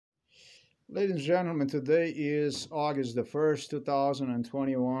Ladies and gentlemen, today is August the 1st,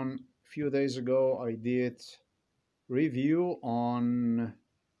 2021. A few days ago, I did review on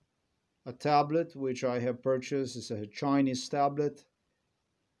a tablet which I have purchased. It's a Chinese tablet.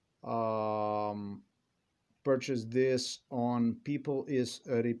 Um, Purchased this on People is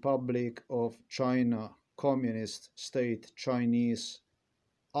a Republic of China Communist State Chinese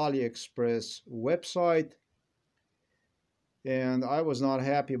AliExpress website. And I was not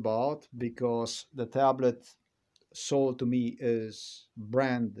happy about because the tablet sold to me is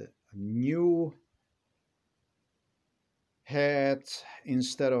brand new, had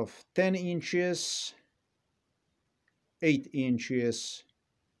instead of 10 inches 8 inches,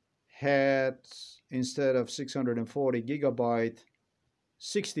 had instead of 640 gigabyte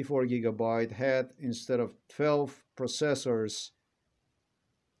 64 gigabyte, had instead of 12 processors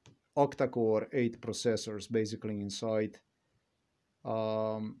octa-core 8 processors basically inside.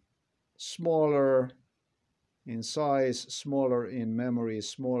 Smaller in size, smaller in memory,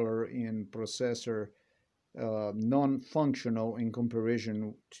 smaller in processor, non-functional in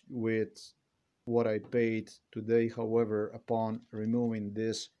comparison with what I paid today. However, upon removing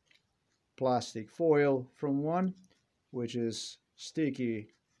this plastic foil from one, which is sticky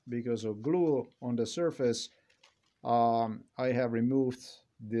because of glue on the surface, I have removed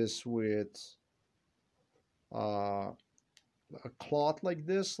this with a cloth like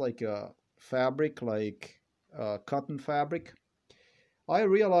this, like a fabric, like cotton fabric. I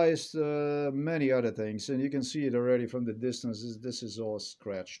realized many other things, and you can see it already from the distance. This is all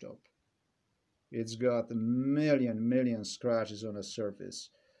scratched up. It's got a million scratches on the surface.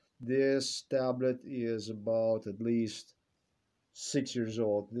 This tablet is about at least 6 years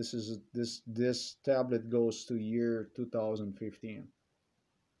old. This tablet goes to year 2015,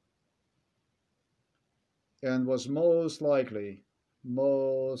 and was most likely,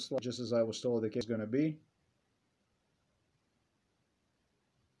 just as I was told the case is going to be,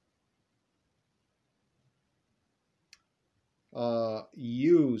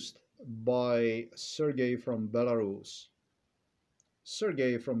 used by Sergey from Belarus.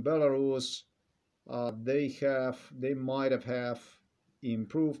 Sergey from Belarus, they might have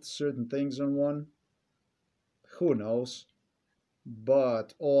improved certain things on one. Who knows?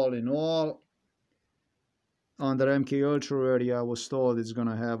 But all in all, under MK Ultra area, I was told it's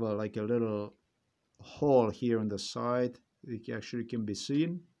gonna have like a little hole here on the side. It actually can be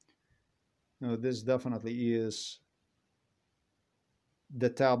seen. Now, this definitely is the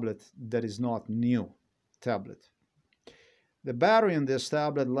tablet that is not new tablet. The battery in this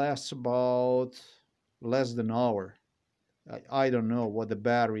tablet lasts about less than an hour. I don't know what the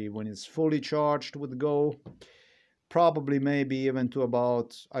battery, when it's fully charged, would go. Probably maybe even to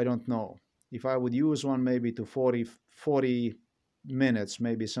about, I don't know. If I would use one, maybe to 40 minutes,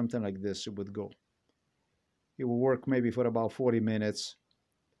 maybe something like this, it would go. It will work maybe for about 40 minutes,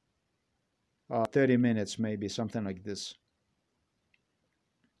 30 minutes, maybe something like this.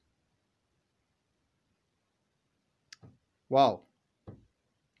 Wow,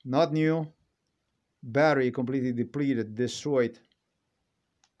 not new. Battery completely depleted, destroyed.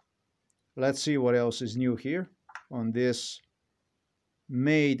 Let's see what else is new here on this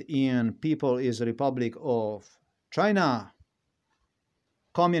made in People is Republic of China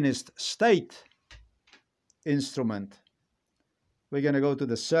Communist State instrument. We're going to go to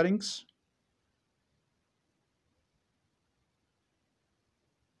the settings.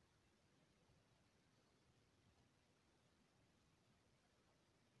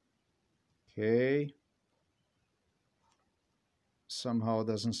 Okay. Somehow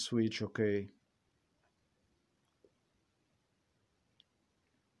doesn't switch. Okay.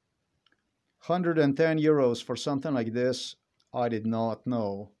 110 euros for something like this, I did not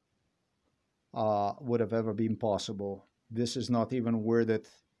know would have ever been possible. This is not even worth it.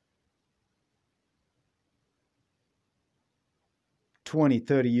 20,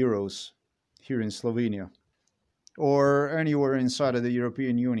 30 euros here in Slovenia, or anywhere inside of the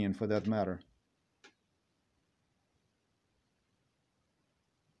European Union for that matter.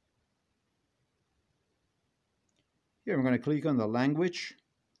 Here I'm going to click on the language,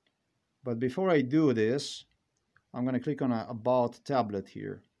 but before I do this, I'm going to click on About Tablet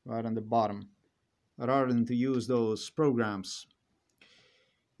here, right on the bottom, rather than to use those programs.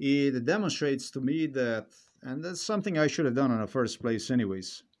 It demonstrates to me that, and that's something I should have done in the first place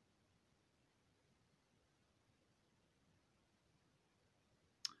anyways.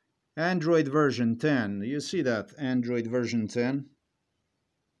 Android version 10. You see that? Android version 10.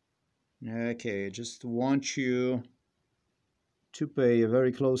 Okay, just want you to pay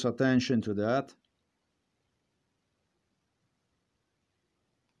very close attention to that.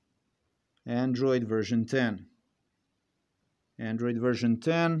 Android version 10. Android version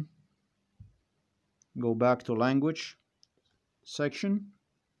 10. Go back to language section.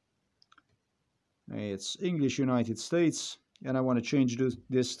 It's English United States, and I want to change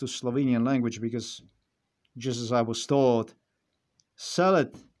this to Slovenian language because, just as I was told, sell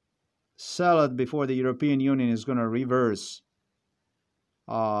it before the European Union is going to reverse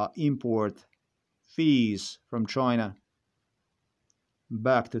import fees from China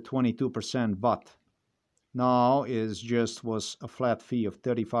back to 22% VAT. Now it just was a flat fee of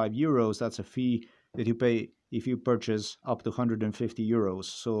 35 euros. That's a fee that you pay if you purchase up to 150 euros.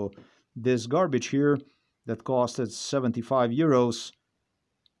 So this garbage here that costed 75 euros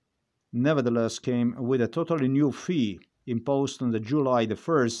nevertheless came with a totally new fee imposed on the July the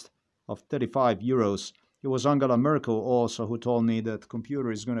 1st of 35 euros. It was Angela Merkel also who told me that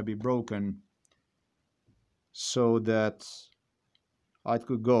computer is going to be broken so that I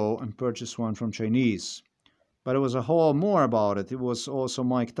could go and purchase one from Chinese. But it was a whole more about it. It was also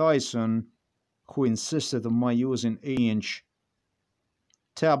Mike Tyson who insisted on my using 8-inch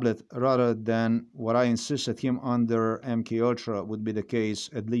tablet rather than what I insisted him under MK Ultra would be the case,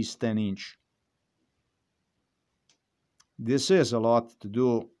 at least 10-inch. This is a lot to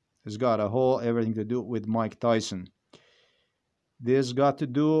do. It's got everything to do with Mike Tyson. This got to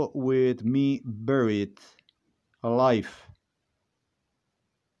do with me buried alive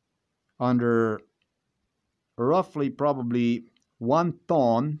under roughly probably 1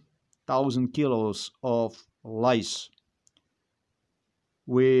 ton, 1,000 kilos of lice,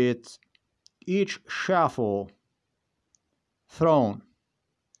 with each shaft thrown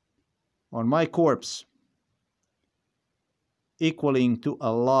on my corpse equaling to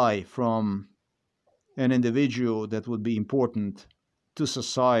a lie from an individual that would be important to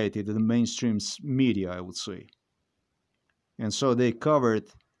society, to the mainstream media, I would say. And so they covered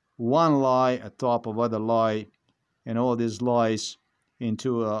one lie atop of other lie, and all these lies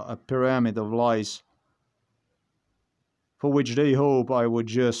into a pyramid of lies for which they hope I would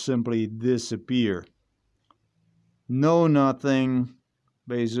just simply disappear. Know nothing,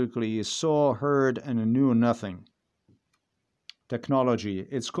 basically saw, heard, and knew nothing. Technology.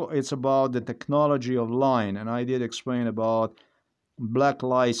 It's about the technology of lying, and I did explain about Black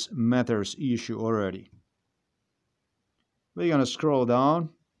Lives Matters issue already. We're gonna scroll down,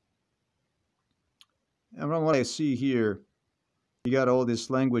 and from what I see here, you got all these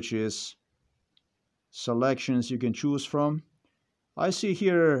languages, selections you can choose from. I see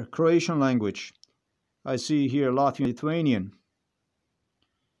here Croatian language. I see here Latvian, Lithuanian.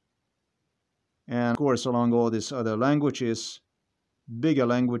 And of course, along all these other languages, bigger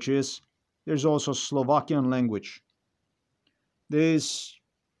languages, there's also Slovakian language. There's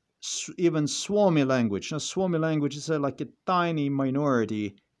even Suomi language. Now, Suomi language is like a tiny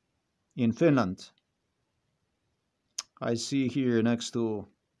minority in Finland. I see here next to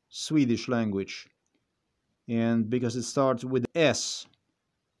Swedish language. And because it starts with S,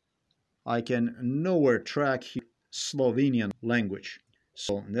 I can nowhere track here Slovenian language.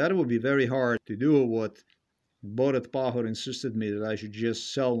 So that would be very hard to do what Borut Pahor insisted me that I should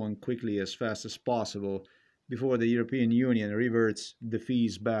just sell one quickly as fast as possible before the European Union reverts the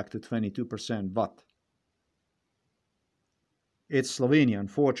fees back to 22% VAT. It's Slovenia,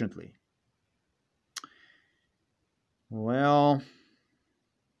 unfortunately. Well,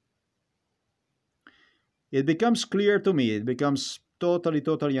 it becomes clear to me, it becomes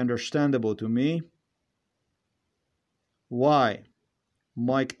totally understandable to me why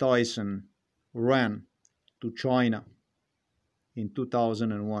Mike Tyson ran to China in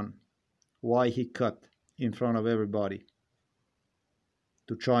 2001, why he cut in front of everybody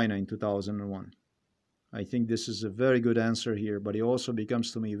to China in 2001. I think this is a very good answer here, but it also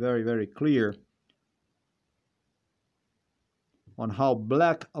becomes to me very clear on how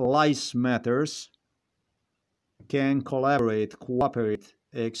Black Lives Matters can cooperate,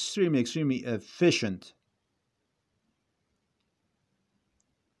 extremely efficient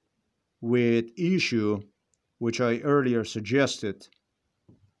with issue which I earlier suggested.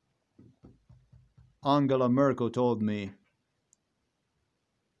 Angela Merkel told me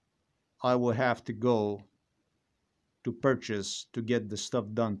I will have to go to purchase to get the stuff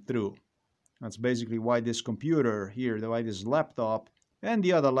done through. That's basically why this computer here, why this laptop and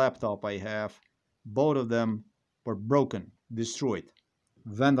the other laptop I have, both of them were broken, destroyed,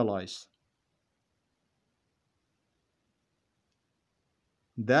 vandalized.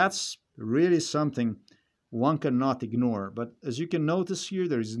 That's really something one cannot ignore. But as you can notice here,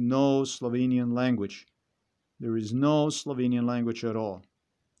 there is no Slovenian language. There is no Slovenian language at all.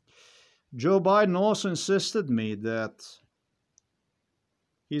 Joe Biden also insisted me that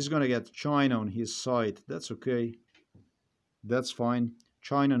He's going to get China on his side. That's okay. That's fine.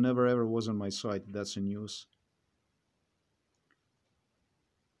 China never ever was on my side. That's a news.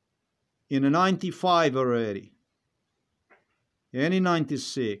 In a 95 already, and in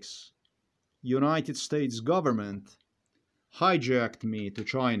 96, United States government hijacked me to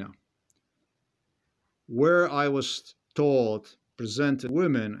China, where I was told, presented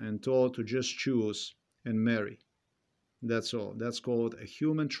women and told to just choose and marry. That's all. That's called a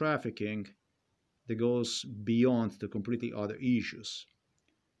human trafficking that goes beyond the completely other issues.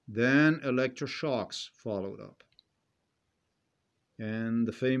 Then electroshocks followed up. And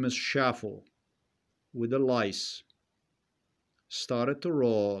the famous shuffle with the lice started to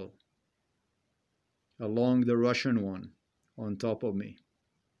roll along the Russian one on top of me.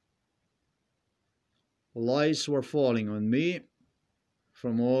 Lies were falling on me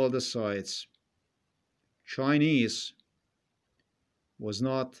from all the sides. Chinese was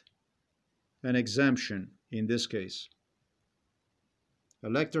not an exemption in this case.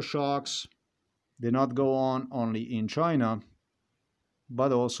 Electroshocks did not go on only in China,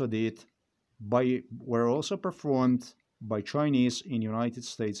 but also were also performed by Chinese in United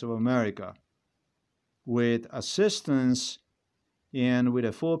States of America with assistance and with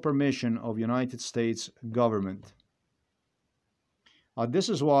the full permission of United States government. This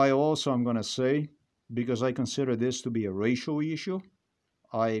is why also I'm going to say, because I consider this to be a racial issue,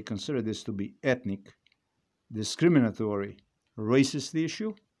 I consider this to be ethnic, discriminatory, racist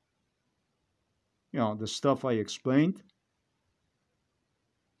issue. You know, the stuff I explained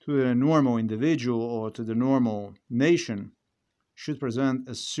to the normal individual or to the normal nation should present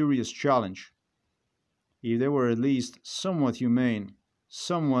a serious challenge. If they were at least somewhat humane,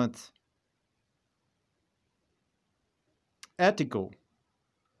 somewhat ethical,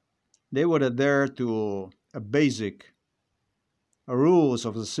 they would adhere to a basic rules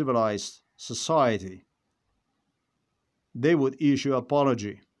of a civilized society. They would issue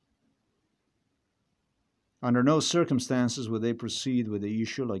apology. Under no circumstances would they proceed with the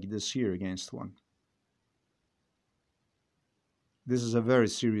issue like this here against one. This is a very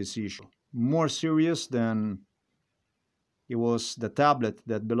serious issue. More serious than it was the tablet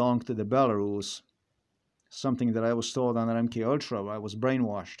that belonged to the Belarus, something that I was told under MK Ultra I was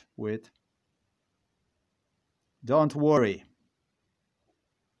brainwashed with. Don't worry.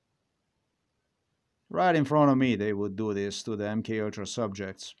 Right in front of me they would do this to the MK Ultra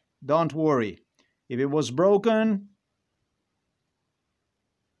subjects. Don't worry. If it was broken,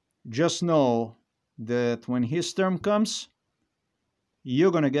 just know that when his term comes,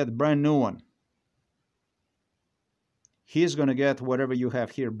 you're going to get a brand new one. He's going to get whatever you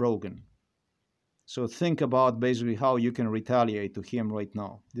have here broken. So think about basically how you can retaliate to him right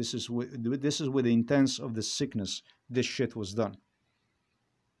now. This is with the intents of the sickness this shit was done.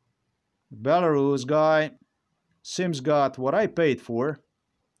 Belarus guy Sims got what I paid for,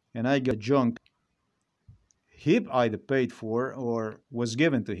 and I got junk he either paid for or was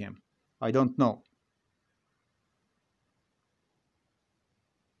given to him. I don't know.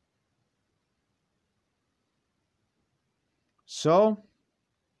 So,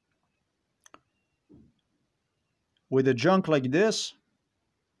 with a junk like this,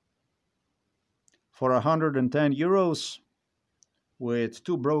 for 110 euros, with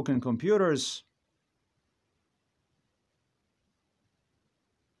 2 broken computers,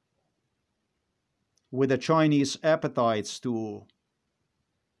 with the Chinese appetites to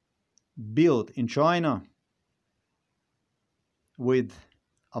build in China, with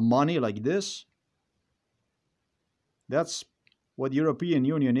a money like this, that's what European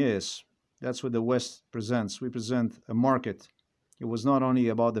Union is. That's what the West presents. We present a market. It was not only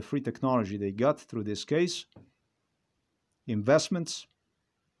about the free technology they got through this case, investments.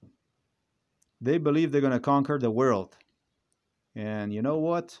 They believe they're going to conquer the world. And you know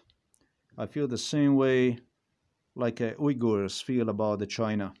what? I feel the same way like Uyghurs feel about the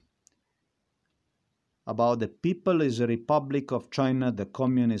China. About the People's Republic of China, the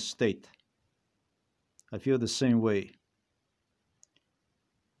communist state. I feel the same way.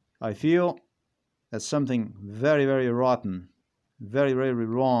 I feel that something very, very rotten, very, very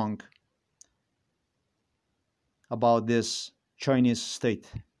wrong about this Chinese state.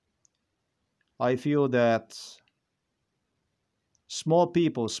 I feel that small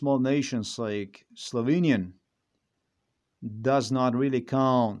people, small nations like Slovenian does not really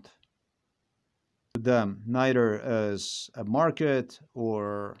count to them, neither as a market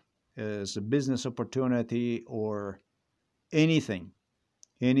or as a business opportunity or anything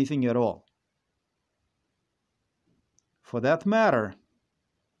at all. For that matter,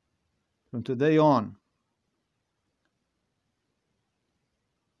 from today on,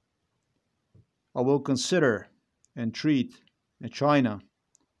 I will consider and treat China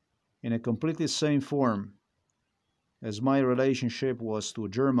in a completely same form as my relationship was to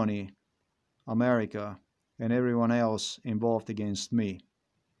Germany, America, and everyone else involved against me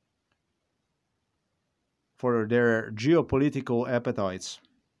for their geopolitical appetites.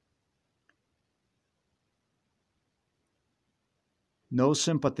 No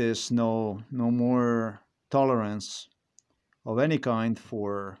sympathies, no more tolerance of any kind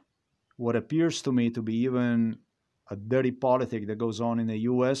for what appears to me to be even a dirty politic that goes on in the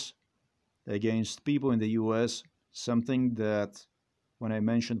US against people in the US, something that, when I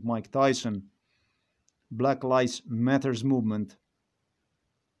mentioned Mike Tyson, Black Lives Matters movement,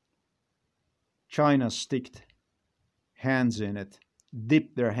 China sticked hands in it,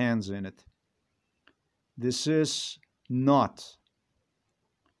 dipped their hands in it. This is not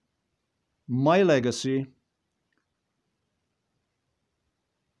my legacy,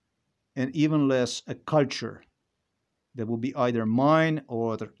 and even less a culture that would be either mine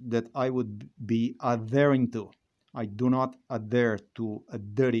or that I would be adhering to. I do not adhere to a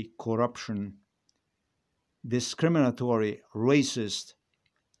dirty corruption, discriminatory, racist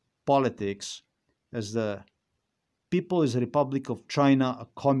politics as the People's Republic of China, a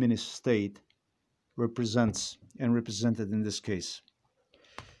communist state, represents and represented in this case.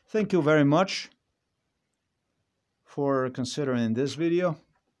 Thank you very much for considering this video.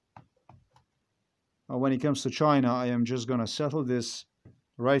 When it comes to China, I am just going to settle this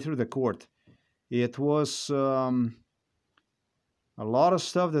right through the court. It was a lot of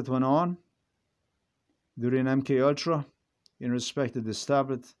stuff that went on during MK Ultra in respect to the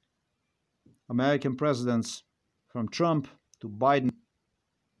established American presidents, from Trump to Biden.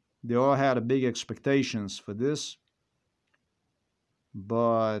 They all had big expectations for this,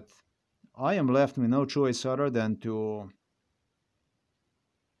 but I am left with no choice other than to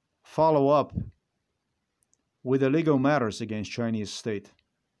follow up with the legal matters against Chinese state.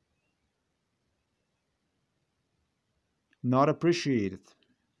 Not appreciated.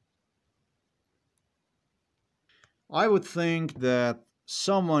 I would think that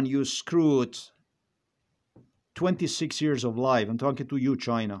someone you screwed 26 years of life, I'm talking to you,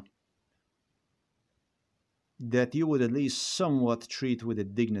 China, that you would at least somewhat treat with a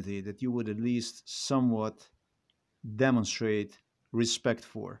dignity, that you would at least somewhat demonstrate respect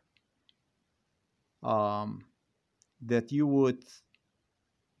for. That you would,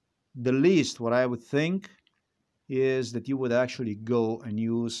 the least what I would think is that you would actually go and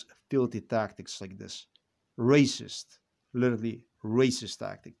use filthy tactics like this. Racist, literally racist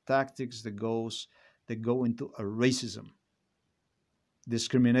tactics that go into a racism,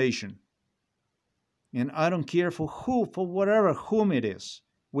 discrimination. And I don't care for who, for whatever, whom it is,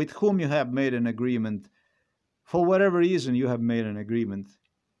 with whom you have made an agreement, for whatever reason you have made an agreement.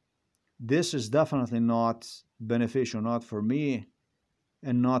 This is definitely not beneficial, not for me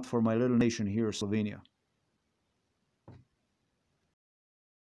and not for my little nation here, Slovenia.